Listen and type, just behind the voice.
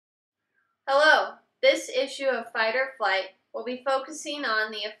Hello, this issue of Fight or Flight will be focusing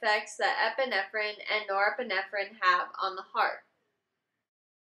on the effects that epinephrine and norepinephrine have on the heart.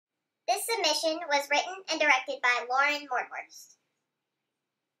 This submission was written and directed by Lauren Mordhorst.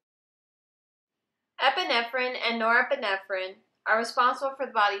 Epinephrine and norepinephrine are responsible for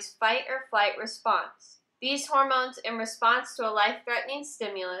the body's fight or flight response. These hormones, in response to a life-threatening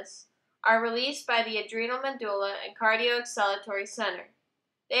stimulus, are released by the adrenal medulla and cardioexcitatory center.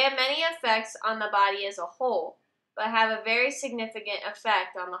 They have many effects on the body as a whole, but have a very significant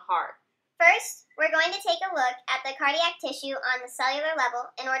effect on the heart. First, we're going to take a look at the cardiac tissue on the cellular level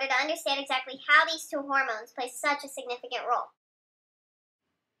in order to understand exactly how these two hormones play such a significant role.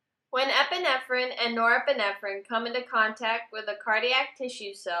 When epinephrine and norepinephrine come into contact with a cardiac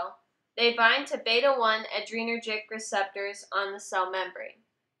tissue cell, they bind to beta-1 adrenergic receptors on the cell membrane.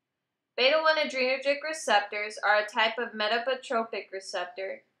 Beta-1 adrenergic receptors are a type of metabotropic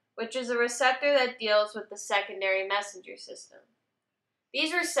receptor, which is a receptor that deals with the secondary messenger system.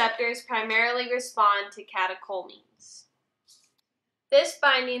 These receptors primarily respond to catecholamines. This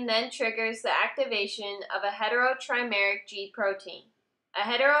binding then triggers the activation of a heterotrimeric G protein. A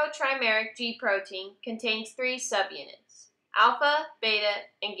heterotrimeric G protein contains three subunits, alpha, beta,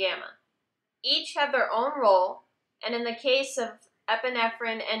 and gamma. Each have their own role, and in the case of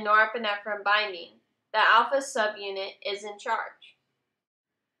epinephrine and norepinephrine binding, the alpha subunit is in charge.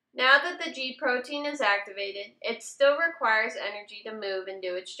 Now that the G protein is activated, it still requires energy to move and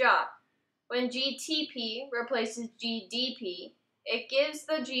do its job. When GTP replaces GDP, it gives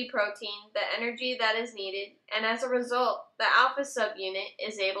the G protein the energy that is needed, and as a result, the alpha subunit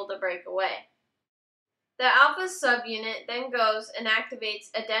is able to break away. The alpha subunit then goes and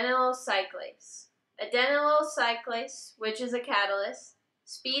activates adenylyl cyclase. Adenylyl cyclase, which is a catalyst,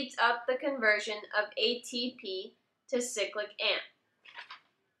 speeds up the conversion of ATP to cyclic AMP.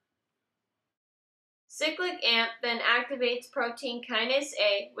 Cyclic AMP then activates protein kinase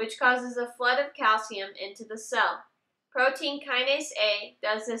A, which causes a flood of calcium into the cell. Protein kinase A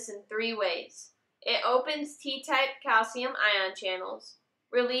does this in three ways. It opens T-type calcium ion channels,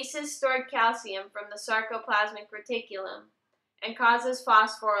 releases stored calcium from the sarcoplasmic reticulum, and causes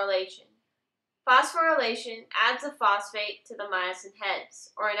phosphorylation. Phosphorylation adds a phosphate to the myosin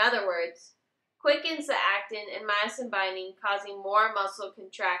heads, or in other words, quickens the actin and myosin binding, causing more muscle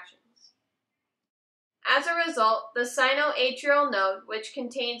contractions. As a result, the sinoatrial node, which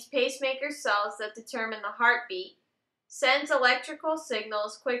contains pacemaker cells that determine the heartbeat, sends electrical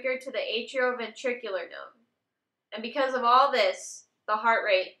signals quicker to the atrioventricular node. And because of all this, the heart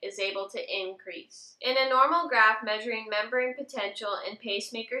rate is able to increase. In a normal graph measuring membrane potential in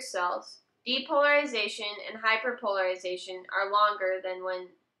pacemaker cells, depolarization and hyperpolarization are longer than when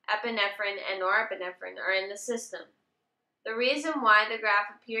epinephrine and norepinephrine are in the system. The reason why the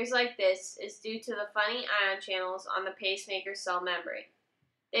graph appears like this is due to the funny ion channels on the pacemaker cell membrane.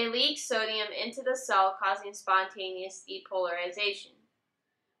 They leak sodium into the cell, causing spontaneous depolarization.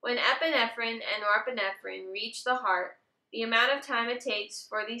 When epinephrine and norepinephrine reach the heart, the amount of time it takes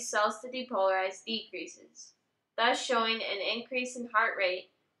for these cells to depolarize decreases, thus showing an increase in heart rate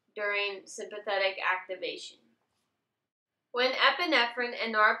during sympathetic activation. When epinephrine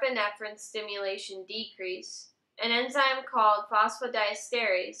and norepinephrine stimulation decrease, an enzyme called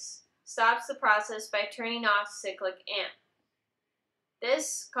phosphodiesterase stops the process by turning off cyclic AMP.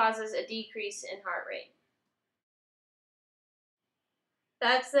 This causes a decrease in heart rate.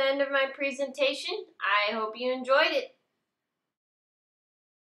 That's the end of my presentation. I hope you enjoyed it.